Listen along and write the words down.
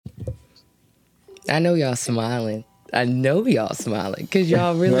I know y'all smiling. I know y'all smiling because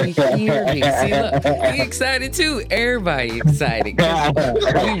y'all really hear me. See, look, we excited too. Everybody excited.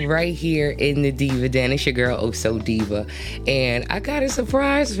 'Cause we right here in the Diva Den. It's your girl, Oh So Diva. And I got a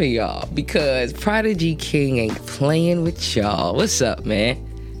surprise for y'all because Prodigy King ain't playing with y'all. What's up, man?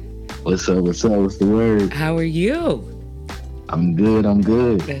 What's up? What's the word? How are you? I'm good.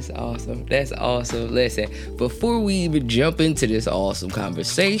 That's awesome. Listen, before we even jump into this awesome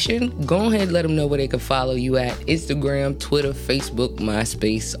conversation, go ahead and let them know where they can follow you at. Instagram, Twitter, Facebook,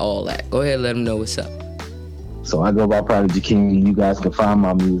 MySpace, all that. Go ahead and let them know what's up. So I go by Prodigy King. You guys can find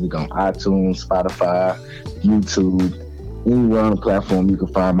my music on iTunes, Spotify, YouTube, anywhere on the platform you can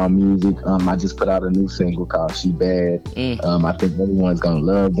find my music. I just put out a new single called She Bad. I think everyone's gonna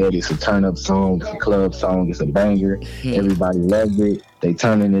love that. It's a turn up song, it's a club song, it's a banger. Everybody loves it. They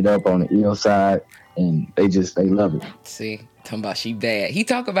turning it up on the ill side and they love it. See, talking about she bad. He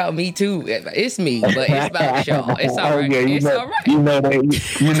talk about me too. It's me, but it's about y'all. It's all right. All right.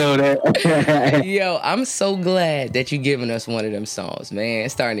 You know that. Yo, I'm so glad that you giving us one of them songs, man.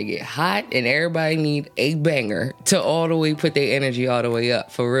 It's starting to get hot and everybody need a banger to all the way put their energy all the way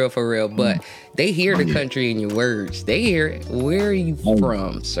up. For real. But they hear the country in your words. They hear it. Where are you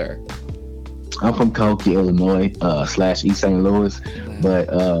from, sir? I'm from Koki, Illinois, / East St. Louis. But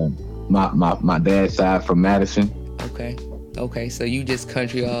my dad's side from Madison. Okay, so you just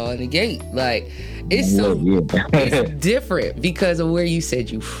country all in the gate. Like, it's so it's different because of where you said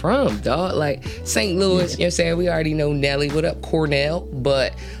you from, dog. Like, St. Louis, you know what I'm saying? We already know Nelly. What up, Cornell?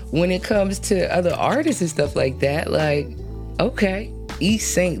 But when it comes to other artists and stuff like that, like, okay,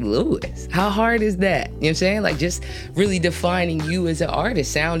 East St. Louis. How hard is that? You know what I'm saying? Like, just really defining you as an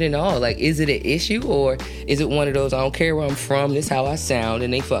artist, sound and all. Like, is it an issue or is it one of those, I don't care where I'm from, this how I sound,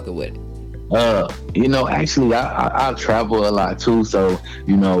 and they fucking with it? Actually, I travel a lot too. So,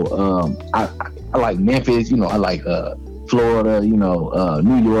 I like Memphis. I like Florida.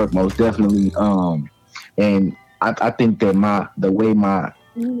 New York, most definitely. And I think that the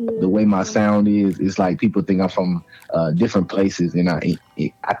way my sound is like people think I'm from different places, and I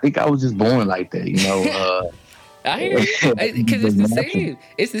think I was just born like that. I hear it. Because it's the same.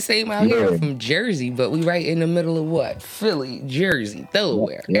 It's the same out here from Jersey, but we right in the middle of what? Philly, Jersey,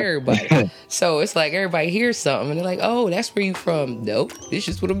 Delaware, everybody. So it's like everybody hears something and they're like, oh, that's where you from. Nope, this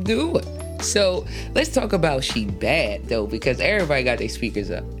is what I'm doing. So let's talk about She Bad, though, because everybody got their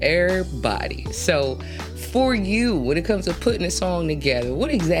speakers up. Everybody. So for you, when it comes to putting a song together, what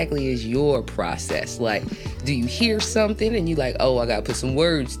exactly is your process? Like, do you hear something and you like, oh, I gotta put some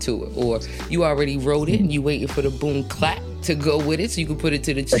words to it? Or you already wrote it and you waiting for the boom clap to go with it so you can put it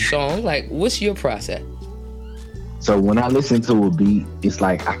to the song? Like, what's your process? So when I listen to a beat, it's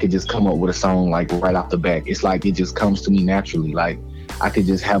like I could just come up with a song like right off the bat. It's like it just comes to me naturally. Like I could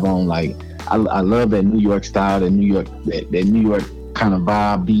just have on like I love that New York style, that New York kind of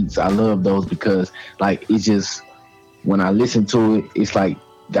vibe beats. I love those because like it's just when I listen to it, it's like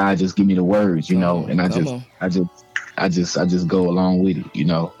God just give me the words, and I just go along with it, you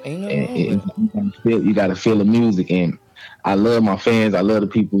gotta feel the music, and I love my fans. I love the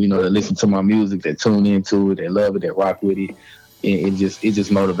people, that listen to my music, that tune into it, that love it, that rock with it. It just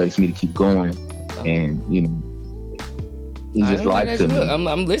motivates me to keep going, and it's just like to me.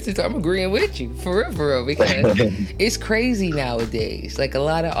 I'm listening to. I'm agreeing with you for real, because it's crazy nowadays. Like a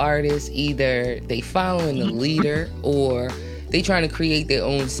lot of artists, either they following the leader or they trying to create their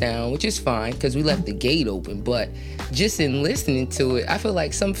own sound, which is fine because we left the gate open. But just in listening to it, I feel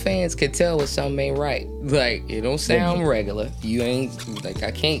like some fans could tell when something ain't right. Like, it don't sound regular. You ain't, like,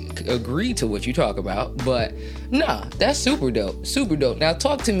 I can't agree to what you talk about. But, nah, that's super dope. Super dope. Now,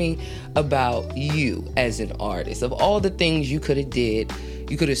 talk to me about you as an artist. Of all the things you could have did,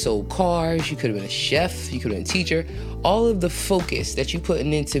 you could have sold cars, you could have been a chef, you could have been a teacher. All of the focus that you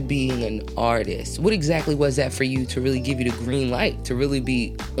putting into being an artist, what exactly was that for you to really give you the green light, to really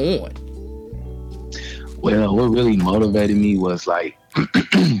be on? Well, what really motivated me was like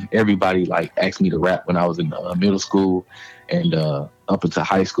everybody like asked me to rap when I was in middle school, and up until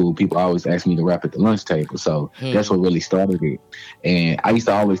high school, people always asked me to rap at the lunch table. So that's what really started it. And I used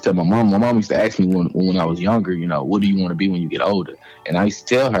to always tell my mom. My mom used to ask me when I was younger, what do you want to be when you get older? And I used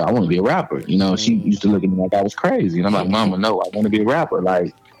to tell her I want to be a rapper. She used to look at me like I was crazy, and I'm like, Mama, no, I want to be a rapper.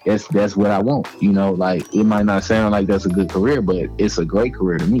 Like that's what I want. Like it might not sound like that's a good career, but it's a great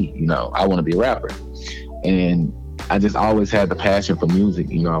career to me. I want to be a rapper. And I just always had the passion for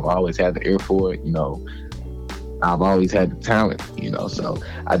music. I've always had the ear for it. I've always had the talent. So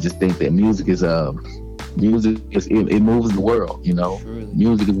I just think that music is it moves the world. Truly.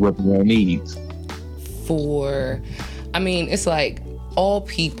 Music is what the world needs. It's like all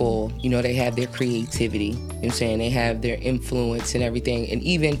people, you know, they have their creativity, you know what I'm saying? They have their influence and everything. And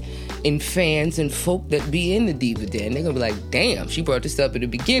even in fans and folk that be in the Diva Den, they're gonna be like, damn, she brought this up at the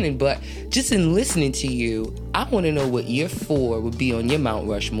beginning. But just in listening to you, I want to know what your 4 would be on your Mount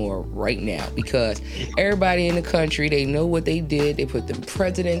Rushmore right now, because everybody in the country, they know what they did. They put the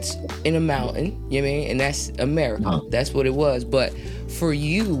presidents in a mountain, you know what I mean? And that's America. That's what it was. But for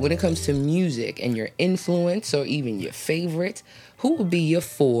you, when it comes to music and your influence or even your favorites, who would be your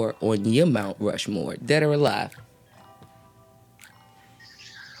 4 on your Mount Rushmore, dead or alive?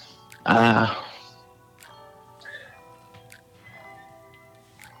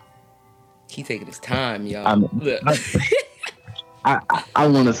 He taking his time, y'all. I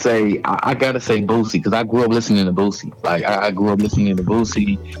want to say, I gotta say Boosie, because I grew up listening to Boosie. Like I grew up listening to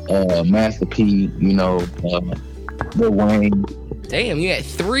Boosie, Master P, you know, Lil Wayne. Damn, you had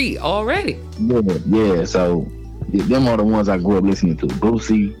 3 already. Yeah. So them are the ones I grew up listening to: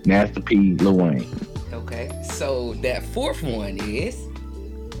 Boosie, Master P, Lil Wayne. Okay, so that 4th one is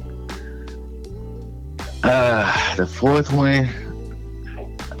the 4th one.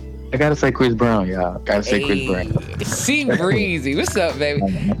 I gotta say Chris Brown, y'all. Chris Brown. C Breezy, what's up, baby?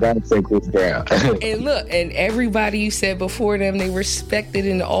 I gotta say Chris Brown. And look, and everybody you said before them, they respected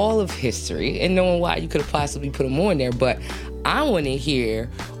in all of history, and knowing why you could have possibly put them on there. But I want to hear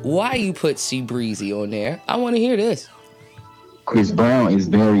why you put C Breezy on there. I want to hear this. Chris Brown is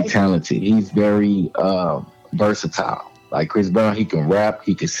very talented. He's very versatile. Like Chris Brown, he can rap,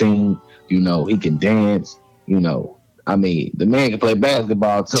 he can sing, you know, he can dance, you know. I mean, the man can play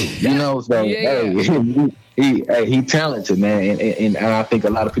basketball too, you know. So hey, he talented, man, and I think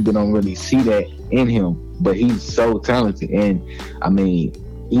a lot of people don't really see that in him, but he's so talented. And I mean,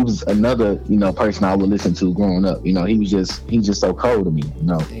 he was another, you know, person I would listen to growing up. You know, he's just so cold to me, you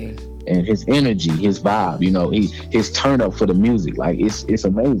know. And his energy, his vibe, you know, his turn up for the music, like it's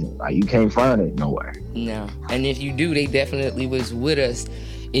amazing. Like you can't find it nowhere. No, and if you do, they definitely was with us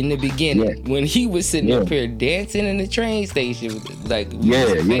in the beginning when he was sitting up here dancing in the train station. Like,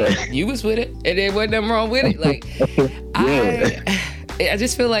 you was with it, and there wasn't nothing wrong with it. Like, I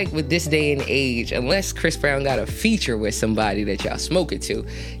just feel like with this day and age, unless Chris Brown got a feature with somebody that y'all smoking to,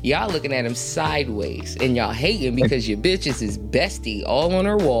 y'all looking at him sideways and y'all hating because your bitch is his bestie all on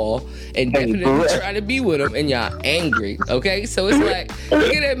her wall and definitely trying to be with him, and y'all angry. Okay, so it's like,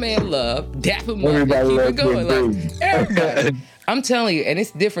 give that man love, dap him up, and keep it going. Like, everybody. I'm telling you, and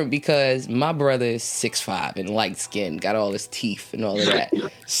it's different because my brother is 6'5" and light skinned, got all his teeth and all of that.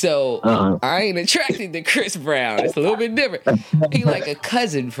 So I ain't attracted to Chris Brown. It's a little bit different. He like a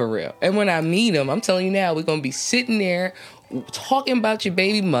cousin for real. And when I meet him, I'm telling you now, we're gonna be sitting there talking about your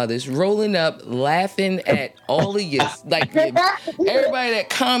baby mothers, rolling up, laughing at all of you, like everybody that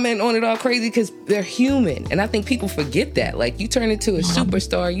comment on it all crazy, because they're human. And I think people forget that. Like, you turn into a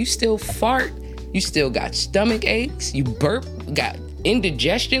superstar, you still fart. You still got stomach aches. You burp, got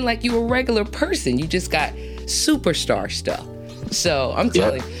indigestion like you a regular person. You just got superstar stuff. So I'm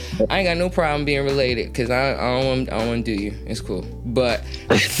telling you, I ain't got no problem being related, because I don't want to do you. It's cool. But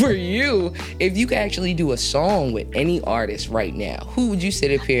for you, if you could actually do a song with any artist right now, who would you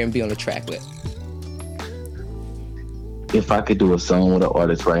sit up here and be on the track with? If I could do a song with an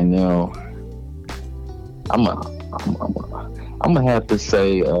artist right now, I'm gonna have to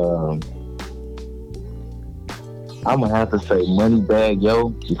say. I'm gonna have to say Moneybagg Yo,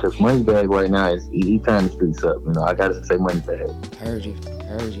 because Moneybagg right now he tying the streets up. You know, I gotta say Moneybagg. Heard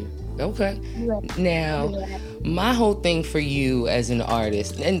you. Okay. Now, my whole thing for you as an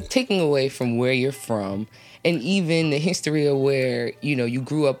artist, and taking away from where you're from, and even the history of where, you know, you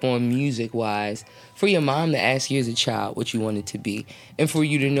grew up on music-wise, for your mom to ask you as a child what you wanted to be, and for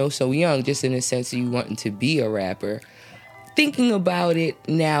you to know so young, just in the sense of you wanting to be a rapper, thinking about it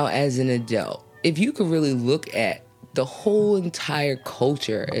now as an adult, if you could really look at the whole entire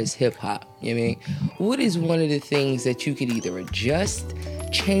culture as hip-hop, you know what I mean? What is one of the things that you could either adjust,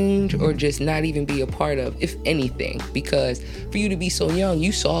 change, or just not even be a part of, if anything? Because for you to be so young,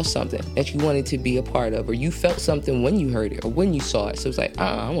 you saw something that you wanted to be a part of, or you felt something when you heard it or when you saw it. So it's like,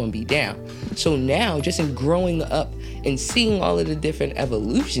 I want to be down. So now, just in growing up and seeing all of the different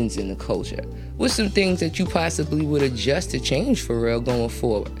evolutions in the culture, what's some things that you possibly would adjust to change for real going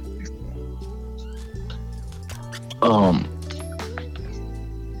forward?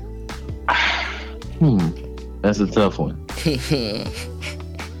 That's a tough one.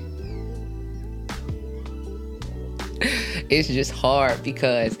 It's just hard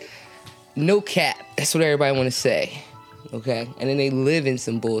because no cap, that's what everybody want to say, okay? And then they live in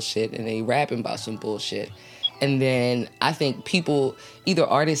some bullshit and they rapping about some bullshit. And then I think people, either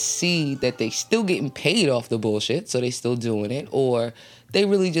artists see that they still getting paid off the bullshit, so they still doing it, or they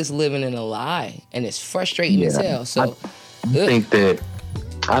really just living in a lie, and it's frustrating as hell. So I think that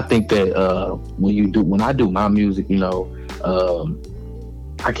when I do my music, you know,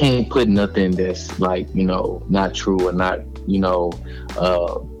 I can't put nothing that's like, you know, not true or not, you know,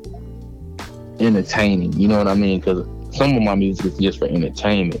 entertaining. You know what I mean? Because some of my music is just for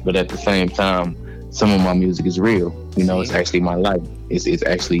entertainment, but at the same time, some of my music is real. You know, it's actually my life. It's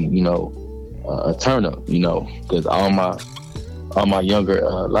actually, you know, a turn up. You know, because all my younger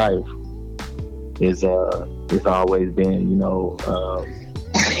life is it's always been, you know,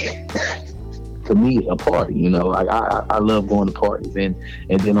 to me a party. You know, like I love going to parties, and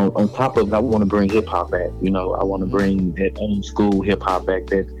then on top of it, I want to bring hip hop back. You know, I want to bring that old school hip hop back.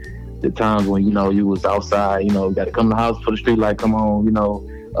 That the times when, you know, you was outside, you know, got to come to the house for the street light, come on, you know,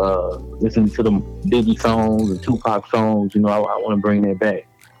 listen to the Biggie songs and Tupac songs. You know, I want to bring that back.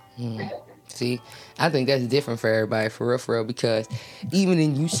 See, I think that's different for everybody, for real, because even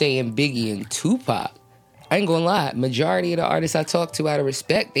in you saying Biggie and Tupac, I ain't gonna lie, majority of the artists I talk to, out of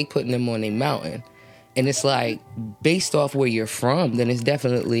respect, they putting them on their mountain. And it's like, based off where you're from, then it's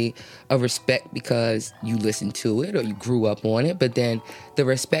definitely a respect because you listened to it or you grew up on it. But then the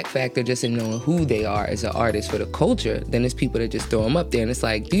respect factor just in knowing who they are as an artist for the culture, then there's people that just throw them up there. And it's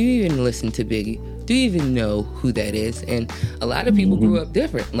like, do you even listen to Biggie? Do you even know who that is? And a lot of people grew up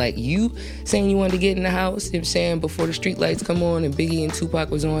different. Like you saying you wanted to get in the house, you know, saying before the street lights come on and Biggie and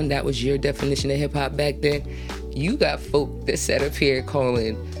Tupac was on, that was your definition of hip hop back then. You got folk that sat up here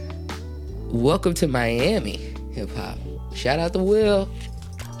calling Welcome to Miami hip hop. Shout out to Will.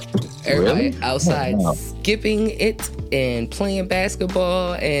 Everybody outside skipping it and playing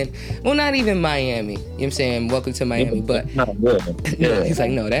basketball, and well, not even Miami. You know what I'm saying? Welcome to Miami, but no, he's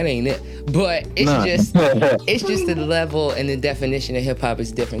like, no, that ain't it. But it's just the level and the definition of hip hop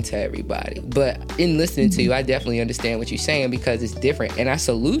is different to everybody. But in listening to you, I definitely understand what you're saying because it's different, and I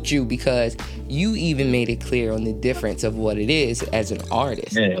salute you because you even made it clear on the difference of what it is as an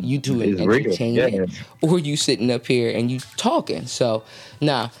artist. Yeah, you do it entertainment, or you sitting up here and you talking. So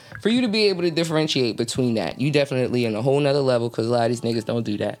now, for you to be able to differentiate between that, you definitely on a whole nother level because a lot of these niggas don't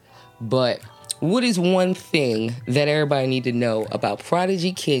do that. But what is one thing that everybody need to know about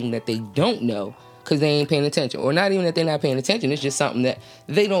Prodigy King that they don't know because they ain't paying attention? Or not even that they're not paying attention, it's just something that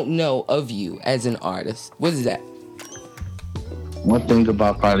they don't know of you as an artist. What is that? One thing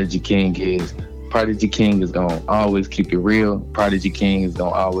about Prodigy King is Prodigy King is going to always keep it real. Prodigy King is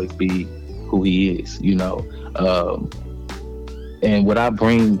going to always be who he is, you know. And what I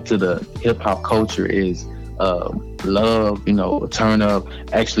bring to the hip hop culture is love, you know, turn up,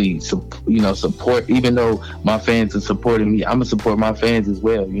 actually, you know, support. Even though my fans are supporting me, I'm gonna support my fans as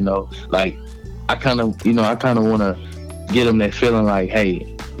well. You know, like I kind of want to get them that feeling like,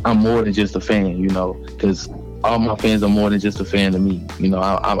 hey, I'm more than just a fan. You know, because all my fans are more than just a fan of me. You know,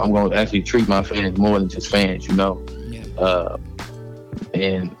 I'm gonna actually treat my fans more than just fans. You know,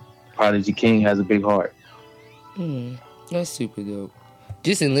 and Prodigy King has a big heart. That's super dope.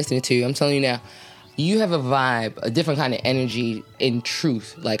 Just in listening to you, I'm telling you now, you have a vibe, a different kind of energy in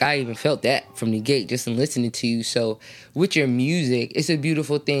truth. Like, I even felt that from the gate just in listening to you. So, with your music, it's a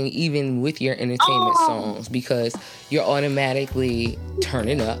beautiful thing, even with your entertainment songs, because you're automatically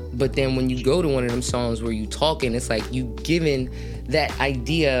turning up. But then when you go to one of them songs where you talking, it's like you giving that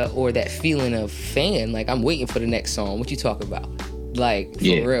idea or that feeling of fan. Like, I'm waiting for the next song. What you talking about? Like,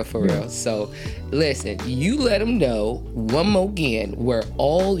 for real. So, listen, you let them know one more again where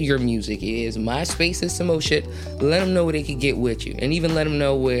all your music is. MySpace is some more shit. Let them know where they can get with you. And even let them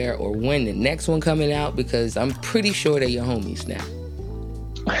know where or when the next one coming out, because I'm pretty sure they're your homies now.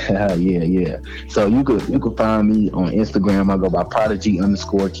 Yeah. So you could find me on Instagram. I go by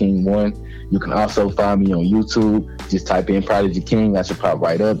Prodigy_King1. You can also find me on YouTube. Just type in Prodigy King. That should pop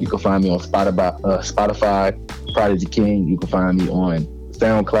right up. You can find me on Spotify, Prodigy King. You can find me on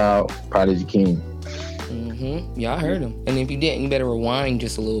SoundCloud, Prodigy King. Y'all heard him. And if you didn't, you better rewind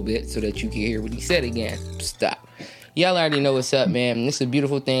just a little bit so that you can hear what he said again. Stop. Y'all already know what's up, man. This is a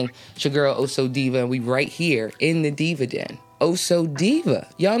beautiful thing. It's your girl, Oh So Diva, and we right here in the Diva Den. Oh So Diva.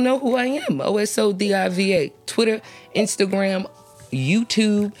 Y'all know who I am. OSODIVA. Twitter, Instagram,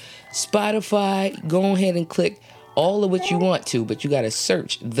 YouTube, Spotify. Go ahead and click all of what you want to, but you got to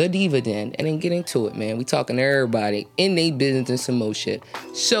search The Diva Den and then get into it, man. We talking to everybody in their business and some more shit.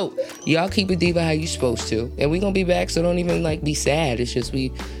 So, y'all keep it diva how you supposed to. And we going to be back, so don't even, be sad. It's just we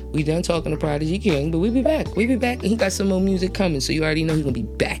done talking to Prodigy King, but we be back. And he got some more music coming, so you already know he going to be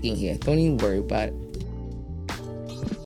back in here. Don't even worry about it.